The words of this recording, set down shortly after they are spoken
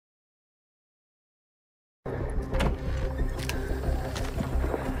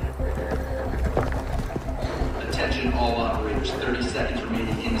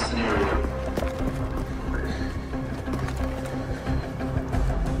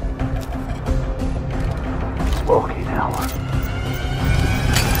Fucking hell.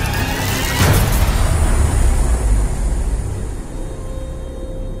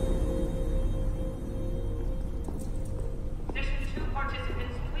 Session 2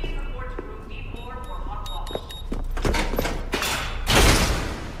 participants, please report to room D4 for hot wash.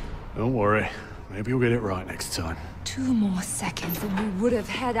 Don't worry. Maybe we'll get it right next time. 2 more seconds and we would have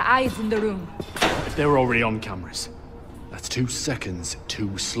had eyes in the room. If they were already on cameras, that's 2 seconds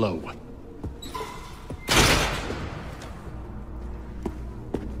too slow.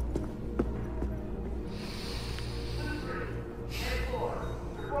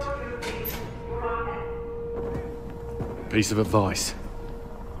 Piece of advice.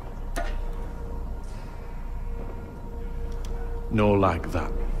 No like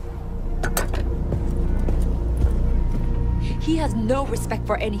that. He has no respect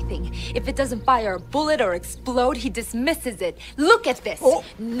for anything. If it doesn't fire a bullet or explode, he dismisses it. Look at this. Oh.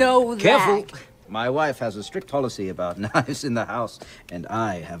 No Careful. lag. My wife has a strict policy about knives in the house, and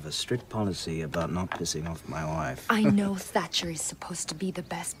I have a strict policy about not pissing off my wife. I know Thatcher is supposed to be the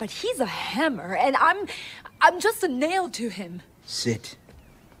best, but he's a hammer, and I'm just a nail to him. Sit.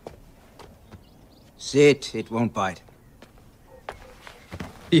 Sit. It won't bite.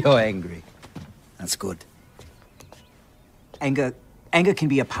 You're angry. That's good. Anger can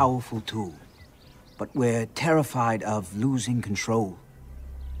be a powerful tool, but we're terrified of losing control,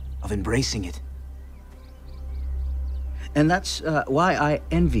 of embracing it. And that's why I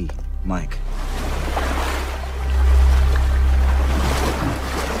envy Mike.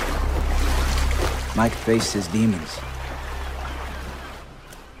 Mike faced his demons.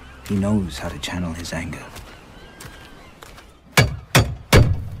 He knows how to channel his anger.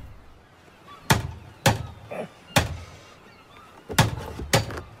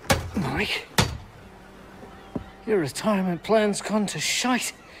 Mike, your retirement plan's gone to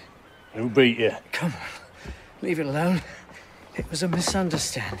shite. Who beat you? Come on, leave it alone. It was a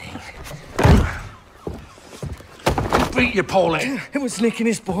misunderstanding. Who beat you, Paulie? It was Nick and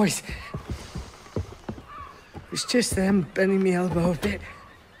his boys. It's just them bending me elbow a bit.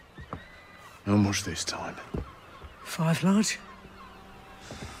 How much this time? 5 large?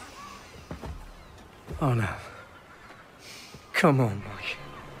 Oh no. Come on, Mike.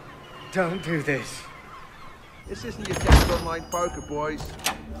 Don't do this. This isn't your dad's online poker, boys.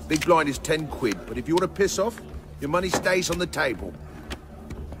 Big blind is 10 quid, but if you want to piss off, your money stays on the table.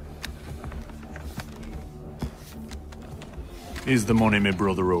 Here's the money my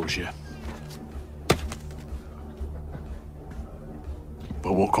brother owes you.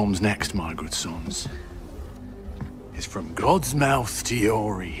 But what comes next, my good sons, is from God's mouth to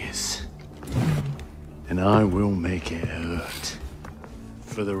your ears. And I will make it hurt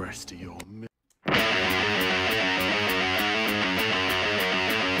for the rest of your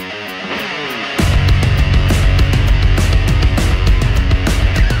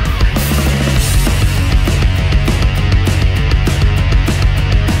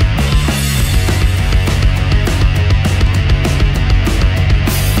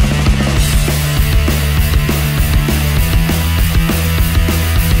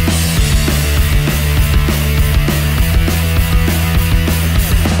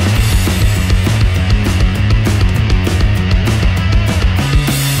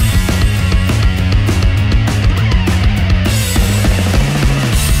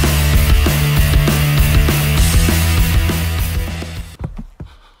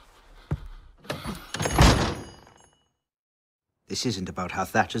This isn't about how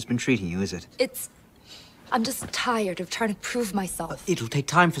Thatcher's been treating you, is it? I'm just tired of trying to prove myself. It'll take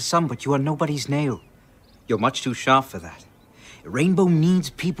time for some, but you are nobody's nail. You're much too sharp for that. Rainbow needs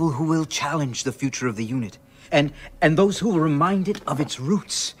people who will challenge the future of the unit. And those who will remind it of its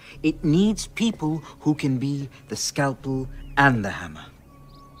roots. It needs people who can be the scalpel and the hammer.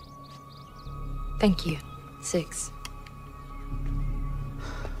 Thank you. 6.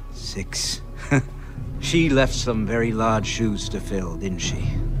 6. She left some very large shoes to fill, didn't she?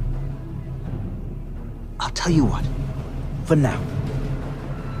 I'll tell you what. For now,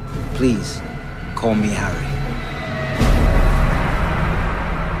 please call me Harry.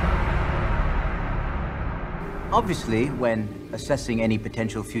 Obviously, when assessing any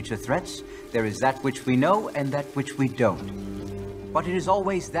potential future threats, there is that which we know and that which we don't. But it is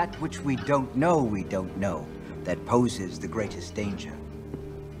always that which we don't know that poses the greatest danger.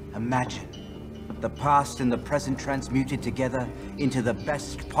 Imagine the past and the present transmuted together into the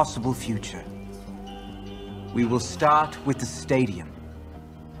best possible future. We will start with the stadium.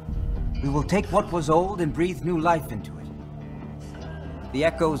 We will take what was old and breathe new life into it. The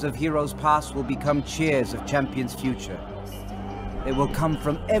echoes of heroes past will become cheers of champions' future. They will come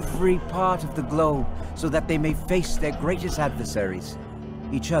from every part of the globe so that they may face their greatest adversaries,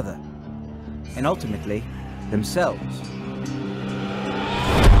 each other, and ultimately, themselves.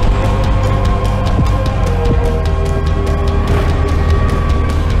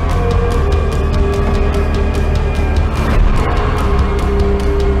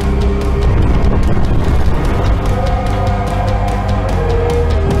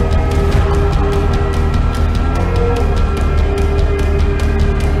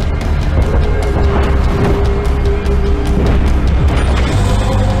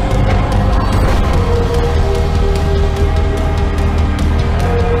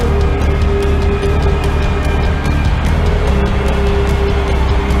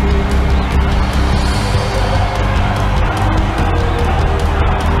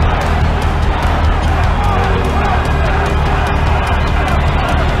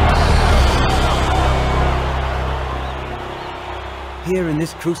 Here in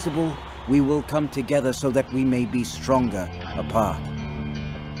this crucible, we will come together so that we may be stronger apart.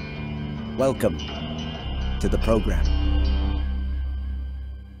 Welcome to the program.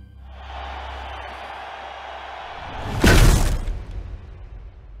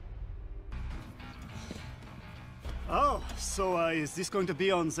 Oh, so is this going to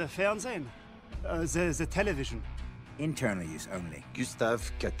be on the Fernsehen? The television? Internal use only.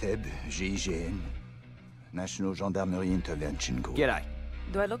 Gustave Kateb, GIGN. National Gendarmerie Intervention Group. G'day.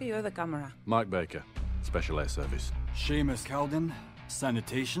 Do I look at you or the camera? Mike Baker, Special Air Service. Seamus Calden,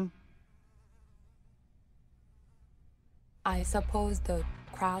 Sanitation. I suppose the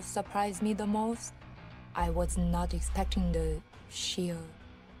crowd surprised me the most. I was not expecting the sheer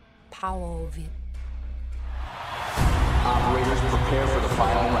power of it. Operators, prepare for the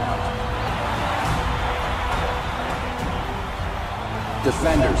final round.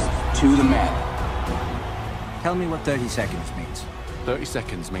 Defenders, to the mat. Tell me what 30 seconds means. 30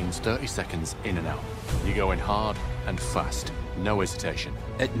 seconds means 30 seconds in and out. You're going hard and fast. No hesitation.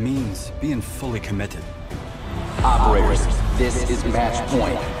 It means being fully committed. Operators, this is match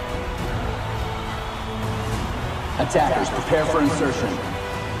point. Attackers, prepare for insertion.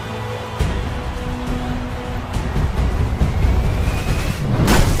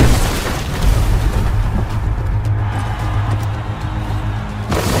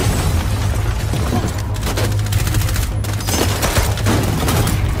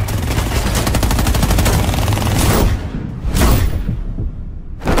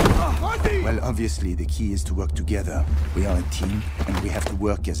 Obviously, the key is to work together. We are a team, and we have to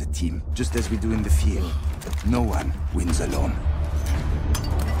work as a team, just as we do in the field. No one wins alone.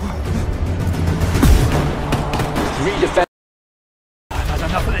 3 defenders. I've had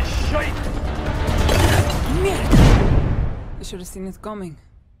enough of this shit! I should have seen it coming.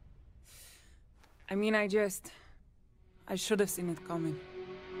 I mean, I should have seen it coming.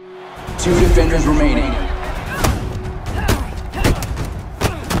 2 defenders remaining.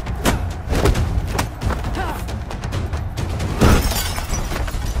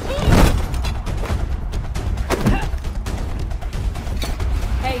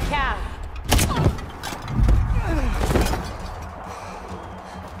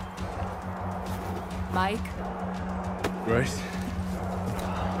 Mike? Grace?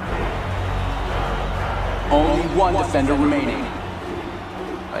 Only 1 defender remaining.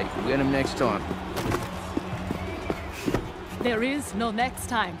 Mike, we'll get him next time. There is no next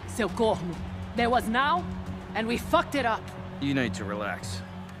time, so go. There was now, and we fucked it up. You need to relax.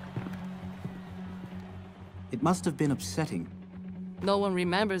 It must have been upsetting. No one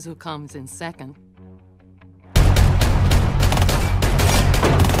remembers who comes in second.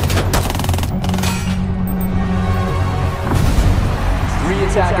 3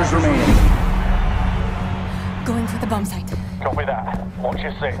 attackers remaining. Going for the bomb site. Copy that. Watch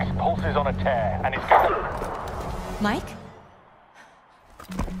your 6. Pulse is on a tear, and it's going. Mike?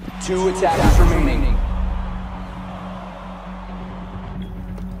 2 attackers remaining.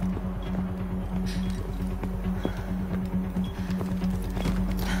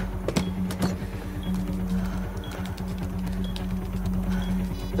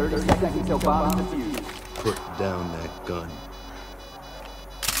 Seconds till bomb is defused. Put down that gun.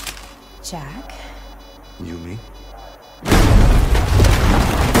 Jack? You me?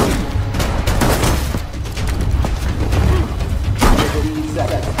 15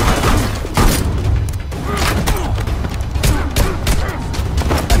 seconds.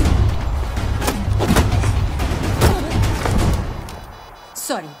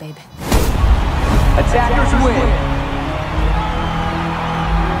 Sorry, baby. Attackers win.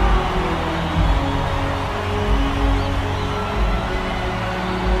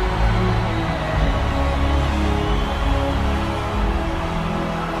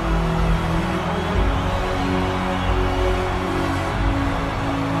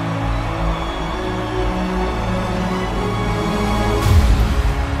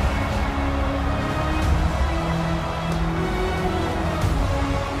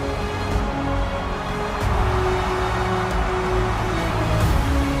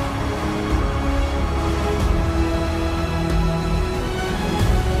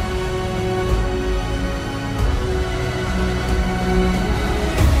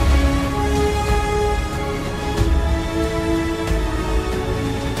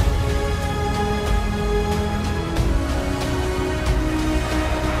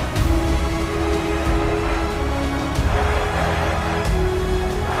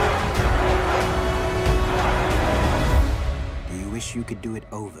 you could do it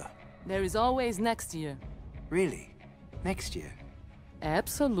over. There is always next year. Really? Next year?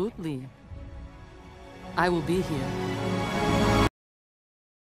 Absolutely. I will be here.